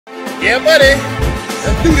Yeah, buddy.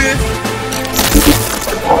 Let's do this.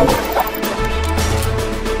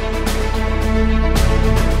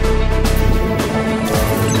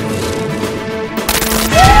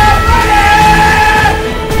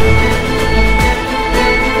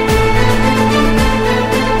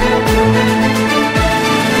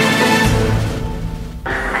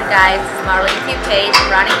 Guys, it's Marlen page,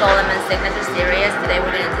 Ronnie Coleman Signature Series. Today we're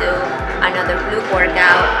going to do another glute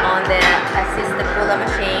workout on the assisted pull-up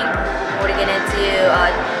machine. We're going to do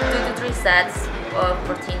 2 to 3 sets of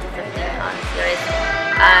 14 to 15 pound series.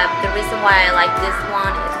 The reason why I like this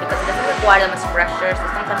one is because it doesn't require that much pressure. So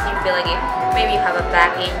sometimes you feel like maybe you have a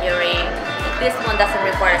back injury. This one doesn't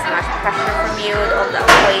require as much pressure from you, all that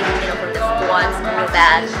weight, from the squats from your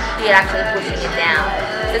back. You're actually pushing it down.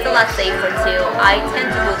 It's a lot safer too. I tend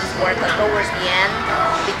to do this workout towards the end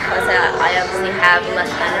because I obviously have less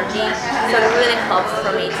energy, so it really helps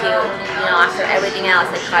for me to, after everything else,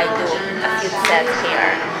 I try to do a few sets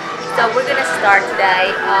here. So we're gonna start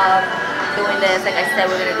today doing this. Like I said,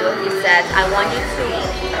 we're gonna do a few sets. I want you to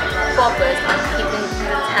focus on keeping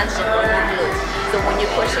the tension on your glutes. So when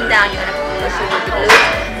you're pushing down, you're gonna push it with the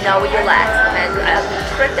glutes, not with your legs. And the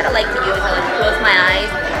trick that I like to use, I like to close my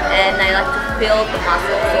eyes and I like to feel the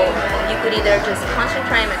muscle. So you could either just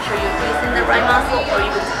concentrate and make sure you're using the right muscle, or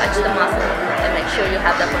you could touch the muscle and make sure you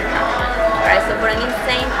have that contraction. Alright, so for an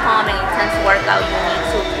insane pump and intense workout, you need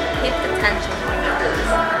to keep the tension from your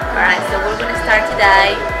glutes. Alright, so we're gonna start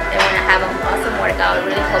today and we're gonna have an awesome workout. I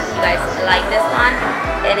really hope you guys like this one.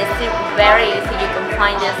 And it's very easy. You can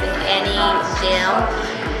find this in any gym.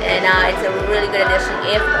 And it's a really good addition.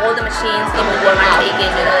 If all the machines even warm up, you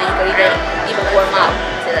can even warm up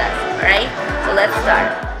to this. Alright? So let's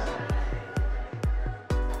start.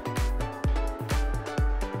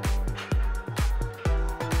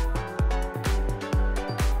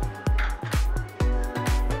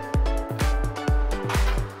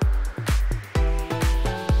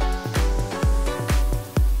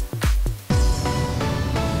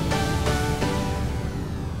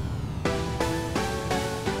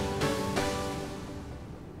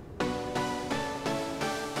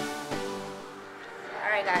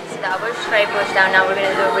 Guys, so that was straight push down. Now we're going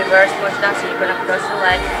to do a reverse push down, so you're going to cross your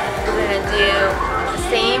leg. We're going to do the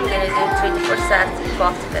same. We're going to do 3 to 4 sets,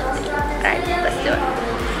 12 to 15. Alright, let's do it.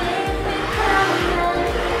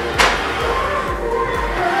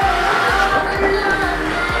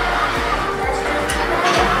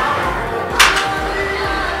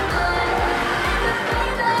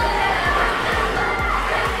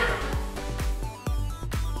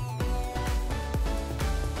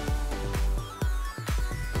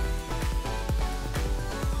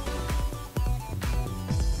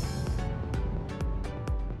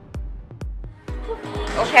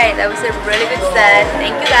 Okay, that was a really good set.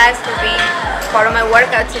 Thank you guys for being part of my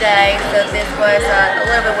workout today. So this was a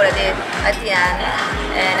little bit what I did at the end,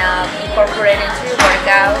 and incorporate it into your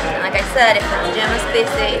workout. And like I said, if the gym is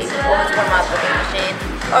busy, you can always warm up with the machine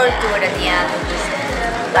or do it at the end. Just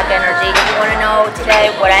like energy. If you want to know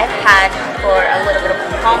today what I've had for a little bit of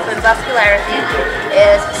pump and vascularity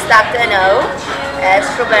is Stacked NO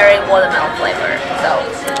strawberry watermelon flavor. So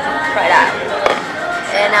try that.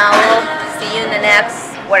 And I will see you in the next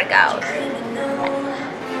workout.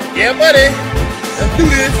 Yeah, buddy. Let's do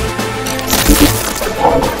this.